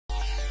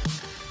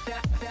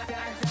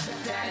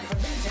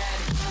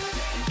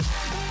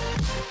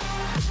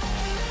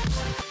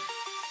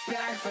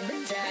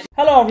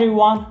Hello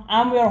everyone,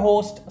 I'm your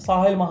host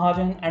Sahil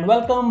Mahajan and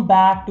welcome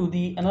back to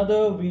the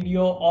another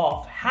video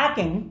of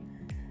Hacking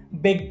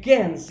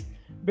Begins.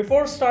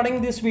 Before starting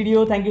this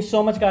video, thank you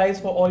so much guys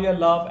for all your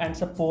love and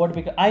support,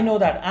 because I know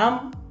that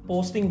I'm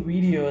posting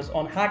videos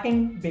on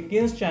Hacking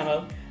Begins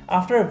channel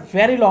after a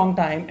very long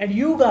time and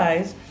you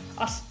guys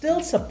are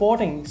still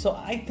supporting.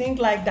 So I think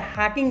like the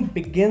Hacking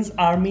Begins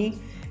army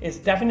is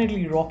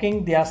definitely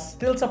rocking. They are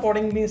still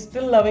supporting me,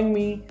 still loving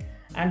me,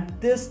 and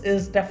this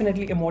is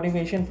definitely a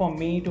motivation for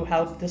me to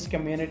help this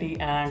community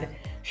and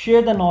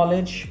share the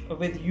knowledge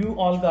with you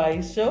all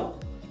guys. So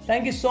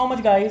thank you so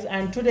much guys,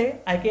 and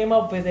today I came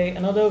up with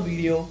another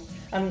video,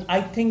 and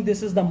I think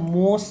this is the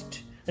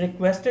most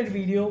requested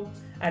video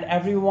and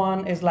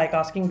everyone is like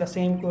asking the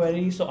same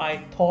query, so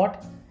I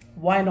thought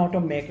why not to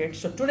make it.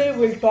 So today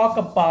we'll talk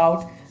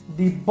about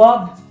the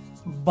bug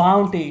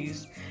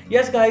bounties.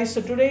 Yes guys,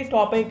 so today's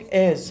topic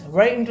is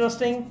very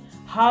interesting: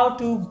 how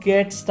to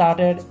get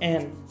started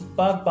in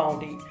bug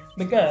bounty,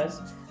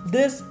 because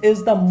this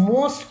is the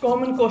most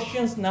common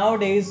questions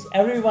nowadays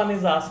everyone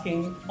is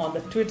asking on the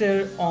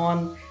Twitter,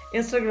 on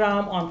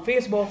Instagram, on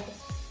Facebook.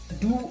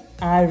 Do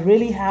I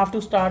really have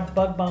to start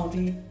bug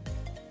bounty?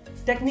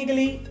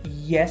 Technically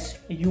yes,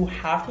 you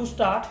have to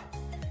start,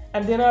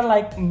 and there are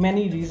like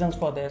many reasons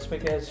for this,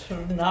 because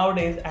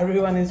nowadays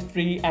everyone is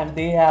free and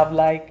they have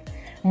like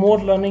more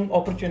learning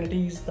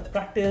opportunities, the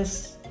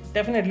practice,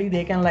 definitely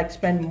they can like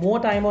spend more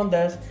time on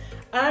this.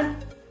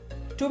 And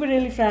to be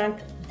really frank,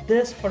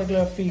 this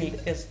particular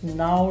field is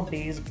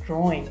nowadays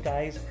growing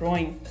guys,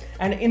 growing,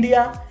 and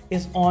India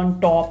is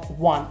on top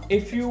one.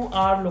 If you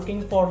are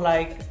looking for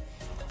like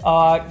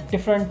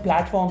different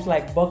platforms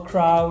like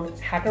Bugcrowd,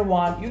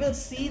 HackerOne, you will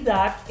see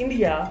that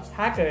Indian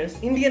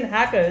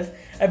hackers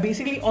are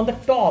basically on the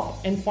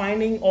top in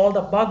finding all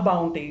the bug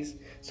bounties.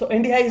 So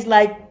India is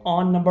like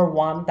on number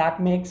one.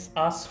 That makes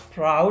us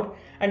proud,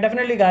 and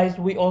definitely guys,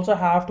 we also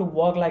have to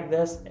work like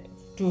this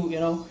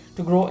to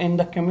to grow in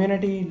the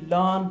community,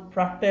 learn,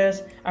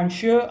 practice, and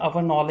share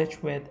our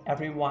knowledge with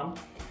everyone.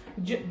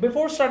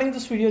 Before starting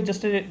this video,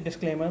 just a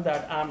disclaimer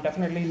that I'm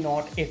definitely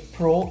not a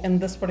pro in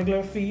this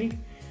particular field,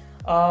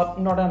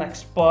 not an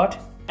expert,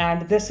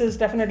 and this is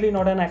definitely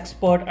not an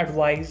expert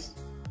advice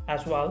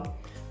as well.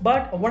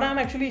 But what I'm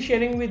actually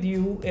sharing with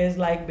you is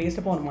like based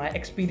upon my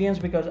experience,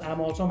 because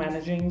I'm also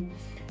managing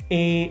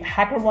a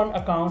HackerOne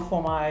account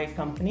for my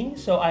company.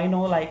 So I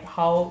know like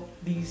how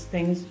these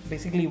things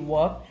basically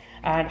work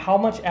and how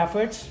much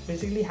efforts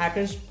basically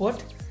hackers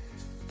put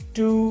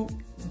to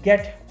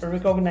get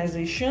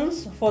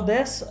recognitions for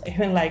this,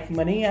 even like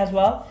money as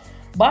well.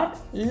 But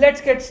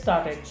let's get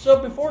started.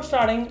 So before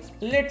starting,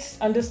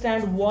 let's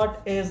understand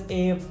what is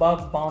a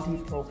bug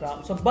bounty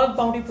program. So bug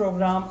bounty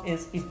program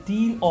is a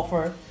deal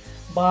offer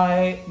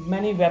by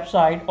many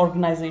website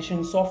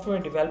organizations, software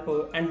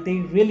developer, and they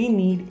really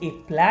need a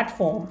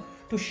platform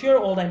to share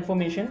all the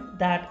information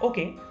that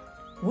okay,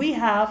 we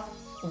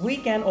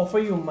can offer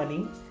you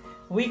money,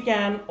 we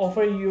can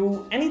offer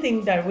you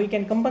anything that we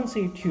can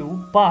compensate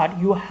you, but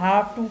you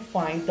have to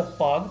find the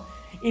bug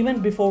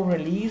even before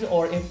release,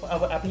 or if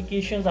our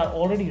applications are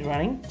already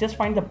running, just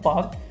find the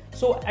bug,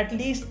 so at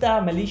least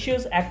the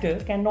malicious actor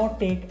cannot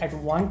take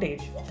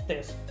advantage of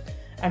this.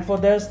 And for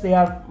this they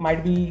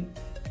might be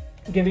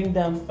giving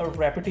them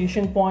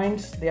reputation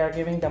points, they are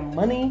giving them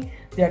money,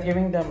 they are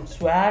giving them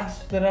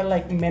swags. There are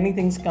like many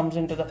things comes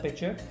into the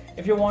picture.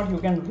 If you want, you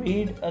can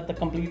read the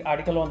complete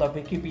article on the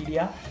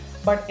Wikipedia,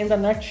 but in the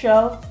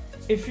nutshell,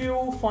 if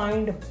you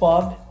find a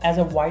bug as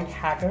a white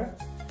hacker,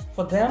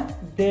 for them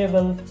they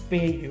will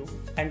pay you,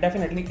 and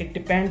definitely it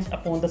depends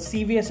upon the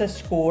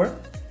CVSS score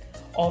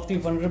of the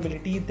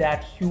vulnerability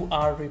that you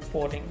are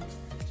reporting.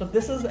 So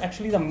this is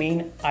actually the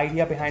main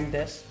idea behind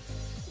this.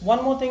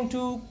 One more thing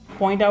to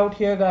point out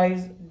here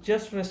guys,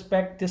 just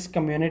respect this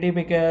community,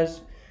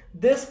 because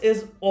this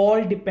is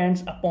all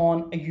depends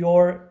upon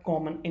your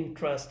common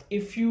interest.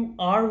 If you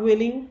are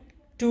willing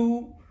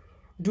to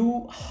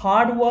do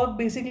hard work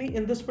basically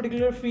in this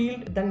particular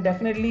field, then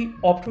definitely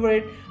opt for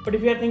it. But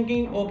if you are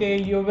thinking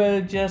okay, you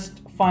will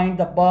just find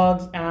the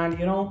bugs and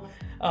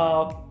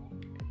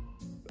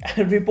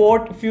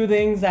report a few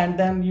things and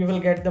then you will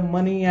get the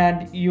money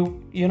and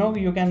you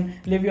can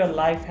live your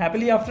life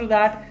happily after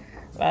that,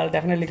 well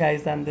definitely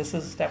guys, then this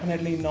is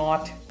definitely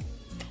not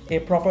a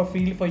proper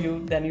field for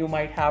you. Then you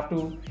might have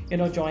to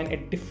join a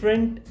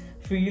different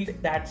field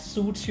that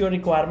suits your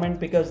requirement,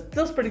 because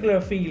this particular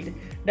field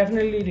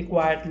definitely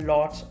required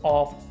lots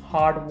of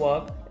hard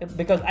work.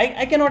 Because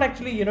I cannot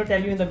actually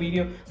tell you in the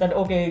video that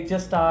okay,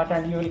 just start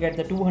and you will get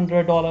the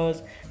 $200,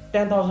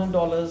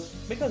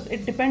 $10,000, because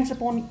it depends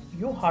upon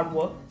your hard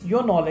work,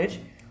 your knowledge,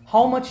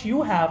 how much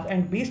you have,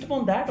 and based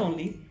upon that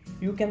only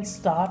you can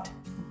start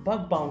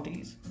bug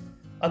bounties.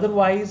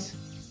 Otherwise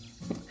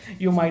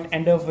you might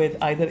end up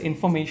with either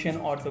information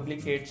or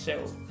duplicate.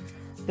 So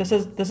this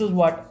is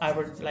what I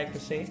would like to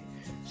say.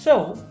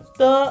 So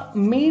the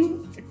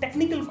main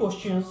technical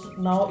questions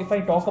now, if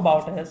I talk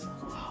about, is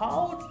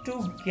how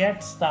to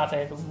get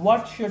started,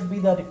 what should be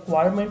the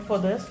requirement for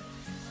this,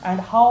 and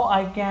how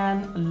I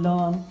can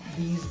learn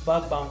these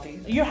bug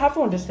bounties. You have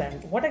to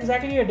understand what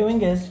exactly you're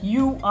doing is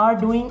you are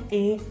doing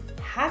a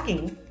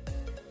hacking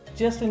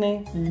just in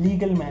a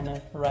legal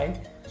manner,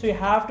 right? So you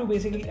have to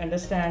basically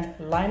understand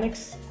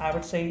Linux. I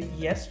would say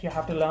yes, you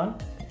have to learn.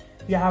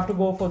 You have to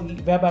go for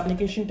the web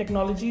application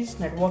technologies,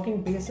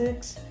 networking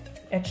basics,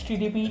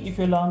 HTTP. If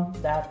you learn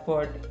that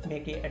would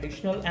make it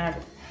additional, and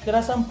there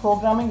are some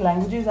programming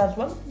languages as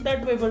well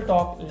that we will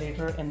talk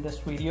later in this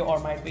video or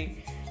might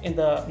be in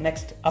the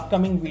next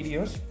upcoming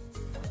videos.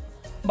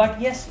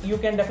 But yes, you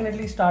can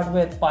definitely start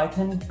with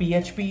Python,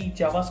 PHP,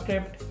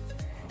 JavaScript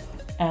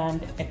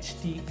and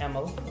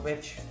HTML,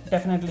 which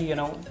definitely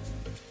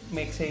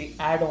makes a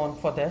add-on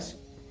for this.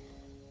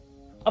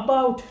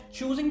 About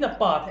choosing the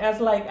path, as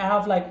I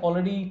have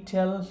already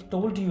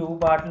told you,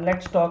 but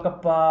let's talk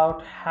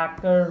about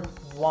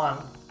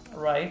HackerOne,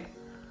 right?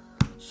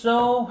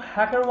 So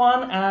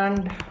HackerOne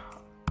and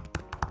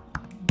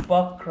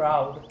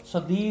Bugcrowd, so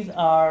these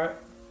are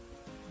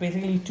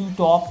basically two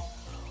top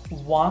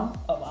one.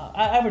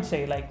 I would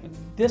say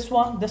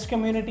this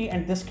community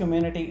and this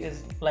community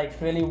is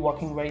really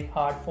working very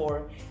hard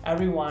for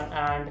everyone,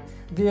 and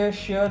they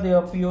share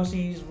their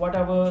POCs,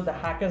 whatever the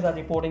hackers are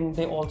reporting,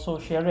 they also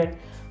share it.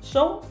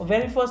 So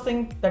very first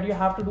thing that you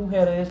have to do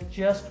here is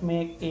just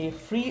make a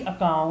free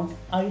account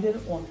either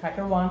on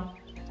HackerOne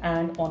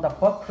and on the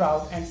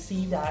Bugcrowd and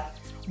see that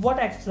what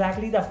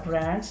exactly the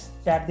brands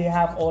that they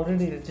have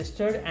already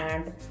registered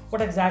and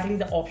what exactly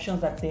the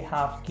options that they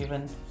have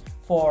given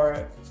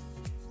for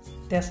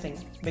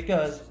testing,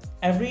 because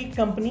every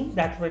company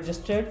that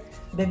registered,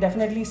 they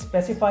definitely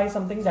specify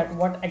something that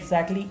what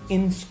exactly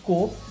in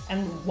scope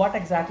and what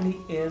exactly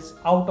is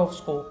out of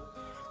scope.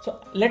 So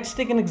let's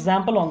take an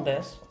example on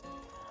this.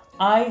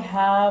 I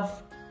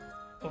have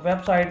a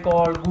website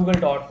called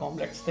google.com.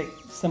 Let's take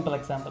simple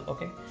example,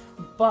 okay?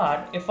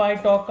 But if I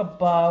talk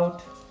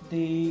about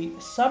the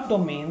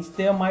subdomains,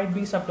 there might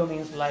be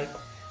subdomains like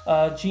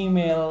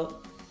Gmail,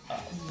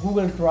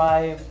 Google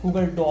Drive,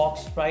 Google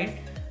Docs, right?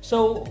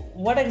 So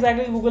what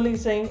exactly Google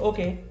is saying,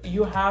 okay,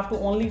 you have to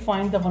only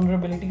find the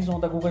vulnerabilities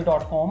on the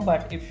google.com,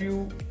 but if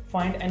you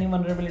find any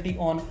vulnerability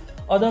on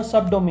other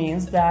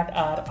subdomains that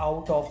are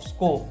out of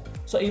scope.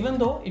 So even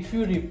though if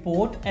you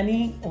report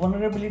any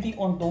vulnerability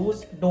on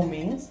those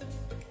domains,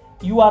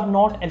 you are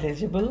not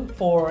eligible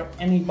for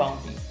any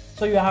bounty.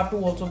 So you have to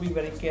also be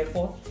very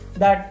careful.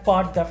 That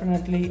part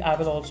definitely I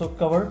will also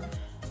cover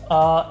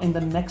in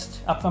the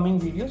next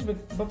upcoming videos,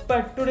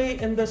 but today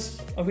in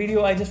this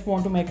video I just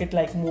want to make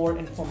it more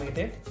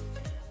informative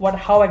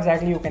how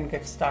exactly you can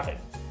get started.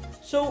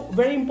 So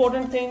very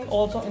important thing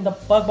also in the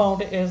bug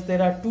bounty is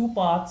there are two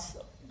paths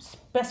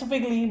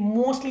specifically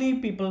mostly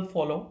people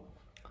follow,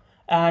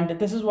 and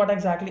this is what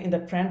exactly in the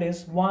trend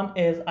is. One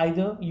is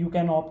either you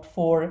can opt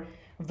for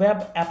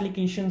web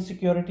application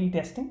security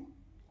testing,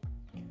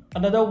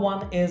 another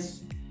one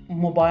is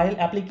mobile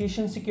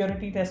application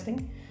security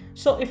testing.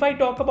 So if I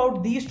talk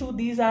about these two,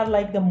 these are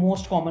the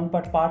most common,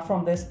 but apart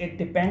from this it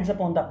depends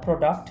upon the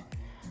product,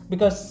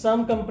 because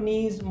some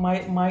companies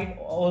might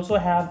also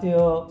have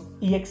their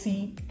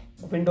exe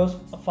Windows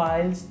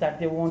files that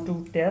they want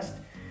to test.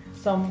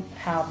 Some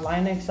have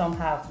Linux, some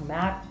have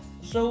Mac.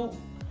 So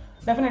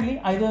definitely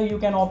either you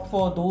can opt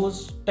for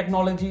those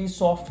technologies,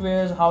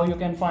 softwares, how you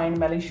can find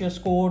malicious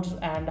codes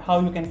and how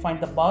you can find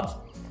the bugs.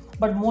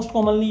 But most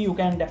commonly you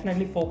can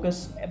definitely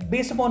focus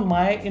based upon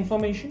my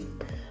information.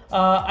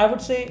 I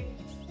would say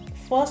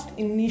first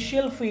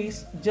initial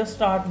phase, just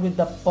start with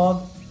the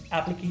web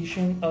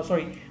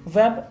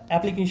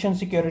application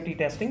security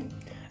testing,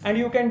 and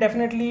you can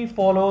definitely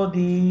follow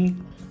the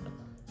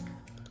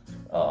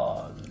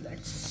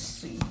let's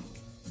see.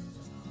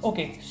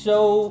 Okay,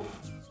 so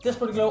this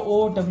particular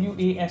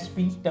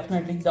OWASP,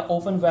 definitely the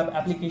Open Web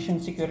Application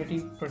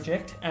Security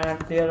Project, and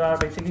there are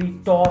basically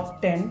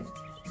top 10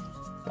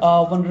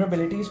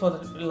 vulnerabilities for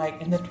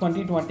in the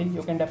 2020.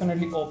 You can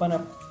definitely open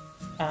up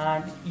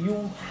and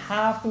you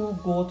have to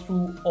go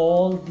through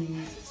all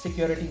these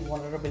security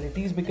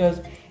vulnerabilities, because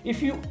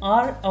if you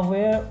are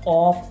aware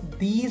of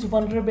these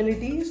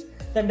vulnerabilities,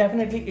 then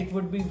definitely it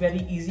would be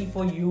very easy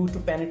for you to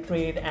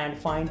penetrate and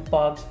find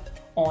bugs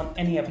on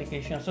any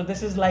application. So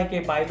this is like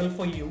a Bible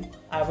for you,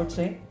 I would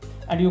say,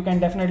 and you can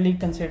definitely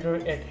consider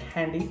it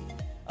handy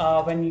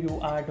when you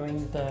are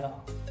doing the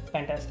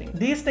pen testing.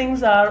 These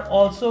things are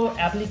also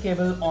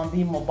applicable on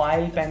the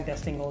mobile pen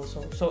testing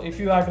also. So if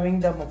you are doing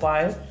the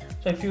mobile,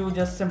 so if you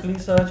just simply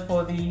search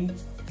for the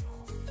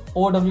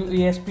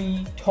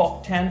OWASP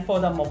top 10 for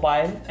the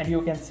mobile, and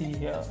you can see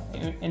here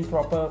in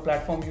proper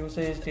platform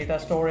usage, data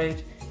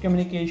storage,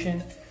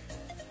 communication.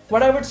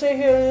 What I would say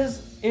here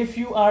is, if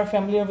you are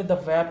familiar with the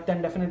web,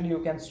 then definitely you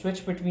can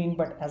switch between,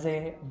 but as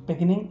a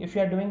beginning, if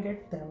you are doing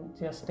it, then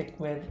just stick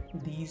with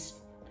these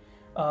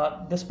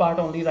this part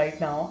only right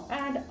now,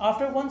 and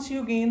once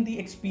you gain the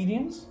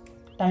experience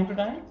time to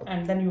time,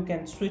 and then you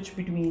can switch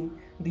between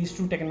these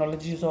two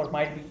technologies, or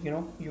might be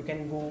you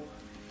can go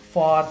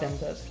far than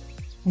this.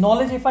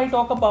 Knowledge, if I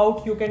talk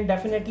about, you can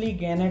definitely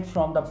gain it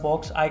from the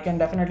books. I can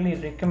definitely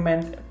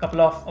recommend a couple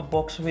of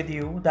books with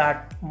you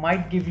that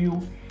might give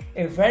you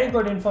a very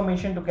good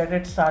information to get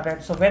it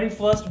started. So very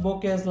first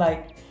book is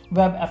like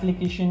Web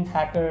Application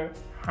Hacker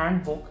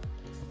Handbook,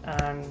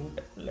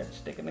 and let's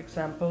take an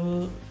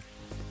example.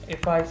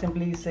 If I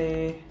simply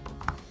say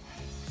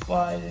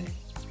file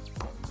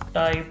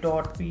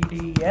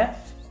type.pdf,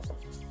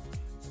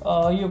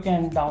 you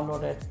can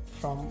download it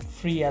from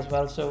free as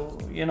well. So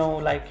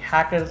like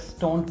hackers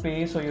don't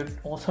pay, so you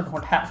also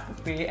don't have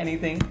to pay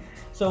anything.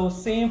 So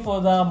same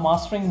for the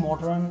mastering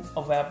modern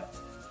web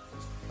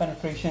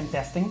penetration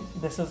testing.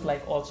 This is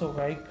like also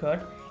very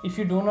good. If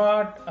you do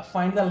not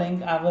find the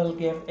link, I will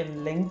give a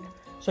link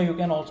so you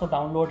can also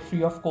download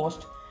free of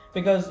cost,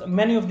 because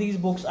many of these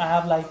books I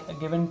have like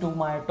given to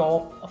my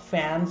top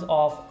fans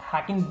of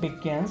Hacking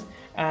Begins,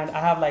 and I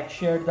have like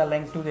shared the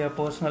link to their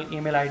personal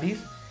email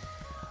IDs.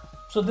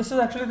 So this is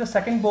actually the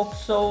second book.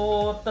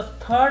 So the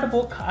third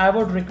book I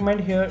would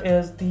recommend here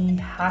is the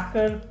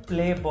Hacker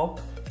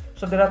Playbook.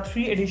 So there are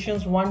 3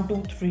 editions, 1,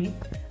 2, 3,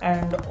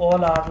 and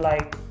all are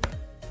like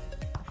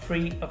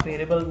free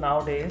available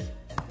nowadays.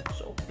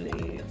 So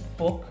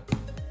playbook,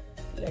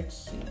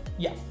 let's see,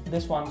 yeah,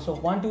 this one. So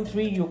 1, 2,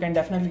 3, you can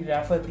definitely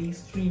refer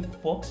these 3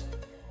 books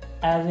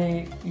as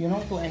a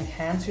to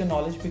enhance your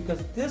knowledge,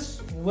 because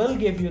this will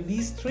give you,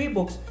 these 3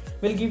 books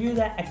will give you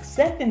the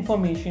exact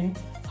information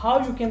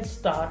how you can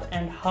start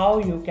and how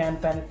you can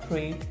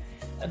penetrate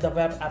the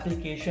web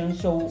application.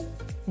 So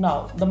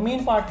now the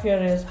main part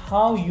here is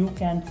how you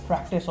can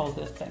practice all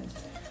these things.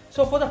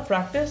 So for the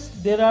practice,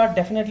 there are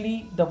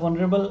definitely the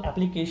vulnerable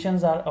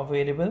applications are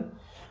available.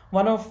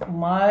 One of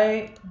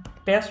my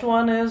best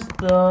one is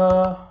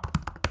the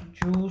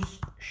Juice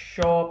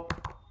Shop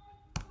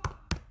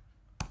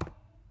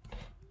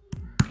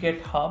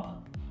GitHub.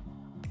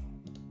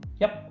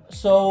 Yep,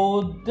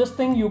 so this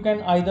thing you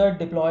can either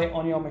deploy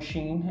on your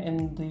machine.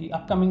 In the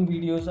upcoming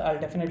videos I'll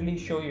definitely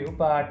show you,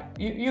 but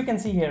you can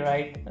see here,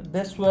 right?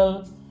 This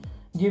will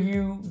give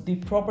you the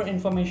proper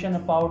information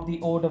about the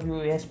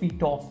OWASP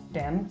top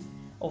 10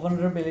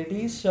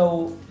 vulnerabilities.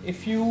 So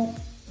if you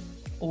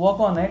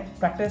work on it,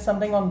 practice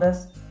something on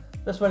this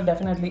will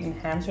definitely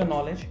enhance your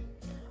knowledge.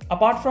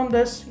 Apart from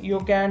this,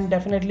 you can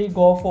definitely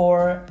go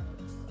for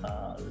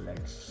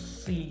let's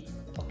see,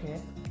 okay,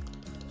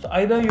 so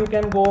either you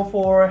can go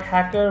for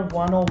Hacker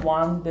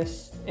 101.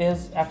 This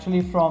is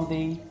actually from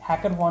the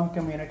HackerOne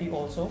community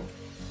also,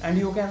 and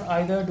you can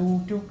either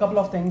do couple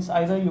of things.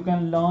 Either you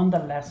can learn the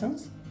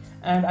lessons,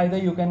 and either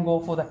you can go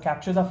for the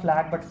capture the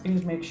flag, but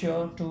please make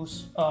sure to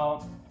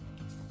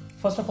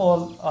first of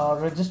all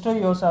register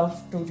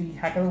yourself to the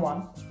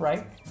HackerOne,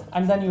 right?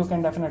 And then you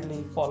can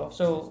definitely follow.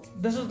 So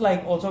this is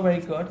like also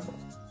very good,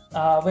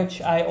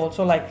 which I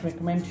also like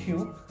recommend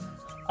you.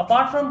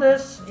 Apart from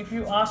this, if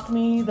you ask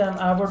me, then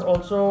I would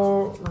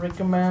also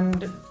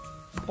recommend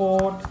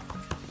Port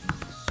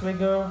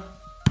Swigger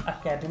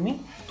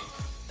Academy,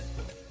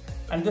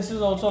 and this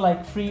is also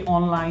like free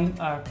online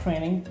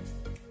training.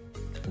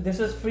 This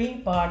is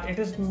free, but it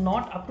is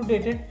not up to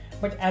date,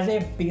 but as a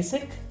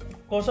basic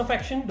course of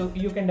action,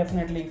 you can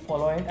definitely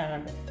follow it,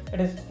 and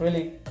it is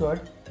really good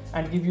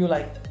and give you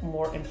like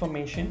more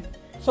information.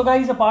 So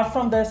guys, apart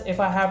from this, if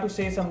I have to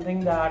say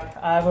something, that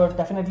I would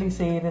definitely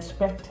say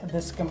respect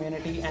this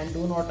community and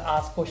do not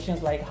ask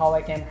questions like how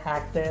I can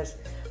hack this,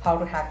 how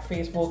to hack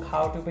Facebook,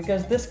 how to,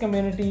 because this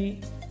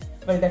community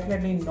will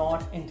definitely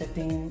not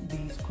entertain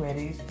these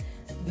queries.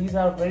 These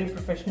are very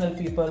professional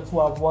people who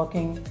are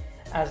working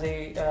as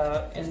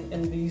a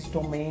in these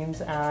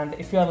domains, and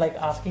if you are like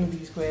asking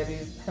these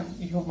queries,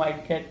 you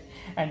might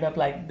end up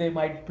like they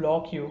might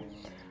block you,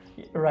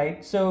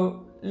 right?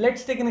 So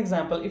let's take an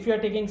example. If you are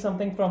taking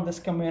something from this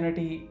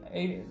community,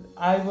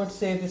 I would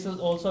say this is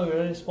also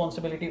your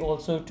responsibility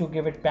also to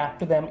give it back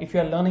to them. If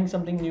you are learning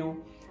something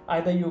new,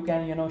 either you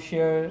can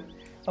share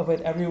with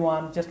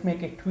everyone, just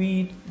make a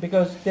tweet,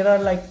 because there are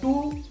like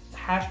 2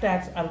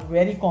 hashtags are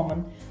very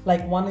common.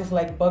 Like one is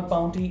like bug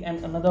bounty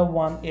and another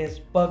one is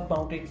bug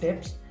bounty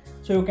tips.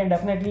 So you can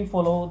definitely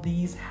follow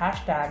these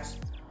hashtags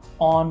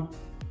on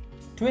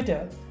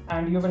Twitter,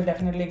 and you will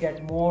definitely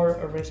get more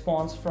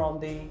response from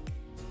the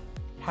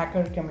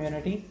hacker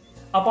community.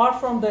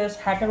 Apart from this,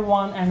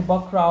 HackerOne and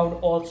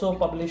BugCrowd also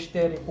publish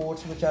their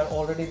reports, which are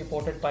already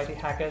reported by the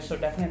hackers. So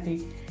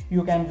definitely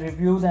you can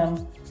review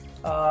them.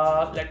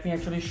 Let me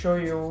actually show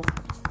you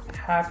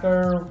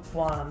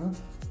HackerOne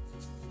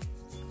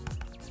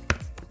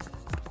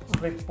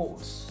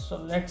reports. So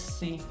let's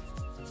see.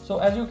 So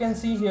as you can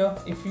see here,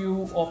 if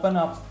you open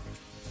up,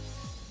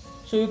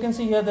 so you can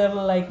see here there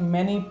are like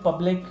many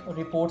public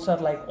reports are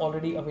like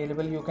already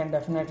available. You can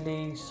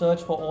definitely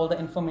search for all the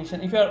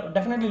information. If you are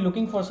definitely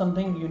looking for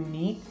something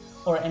unique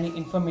or any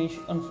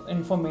information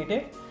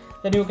informative,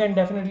 then you can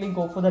definitely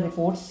go for the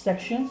reports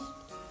sections,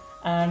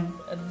 and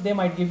they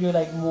might give you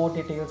like more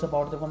details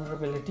about the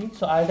vulnerability.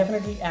 So I'll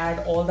definitely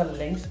add all the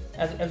links.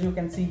 As you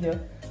can see here,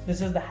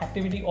 this is the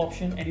activity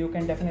option, and you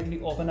can definitely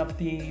open up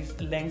these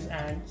links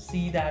and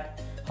see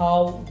that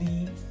how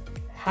the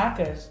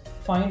hackers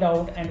find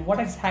out and what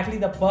exactly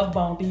the bug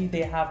bounty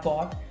they have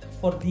got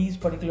for these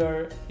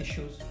particular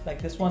issues.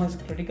 Like this one is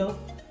critical.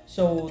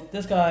 So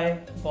this guy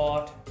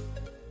got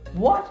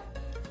what?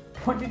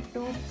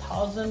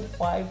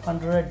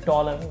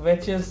 $22,500,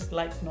 which is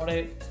like not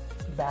a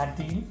bad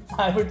deal,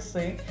 I would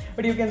say.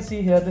 But you can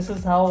see here, this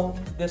is how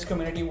this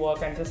community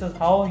works, and this is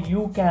how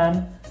you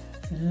can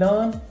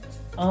learn,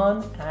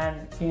 earn,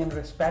 and gain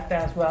respect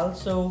as well.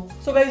 So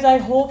guys, I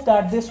hope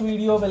that this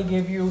video will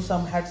give you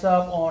some heads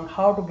up on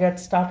how to get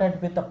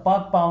started with the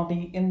bug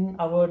bounty. In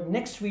our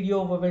next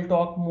video, we will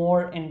talk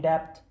more in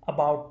depth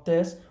about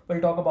this.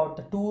 We'll talk about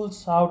the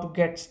tools, how to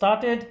get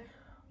started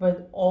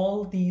with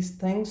all these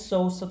things.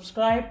 So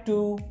subscribe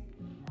to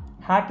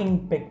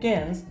Hacking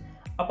Begins.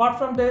 Apart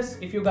from this,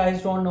 if you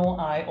guys don't know,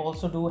 I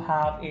also do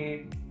have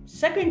a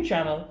second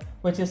channel,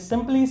 which is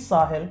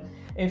SimplySahil.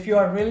 If you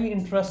are really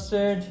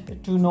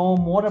interested to know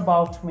more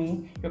about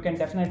me, you can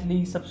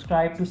definitely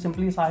subscribe to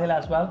SimplySahil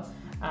as well.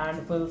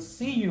 And we'll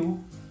see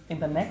you in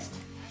the next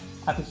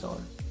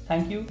episode.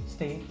 Thank you.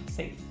 Stay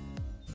safe.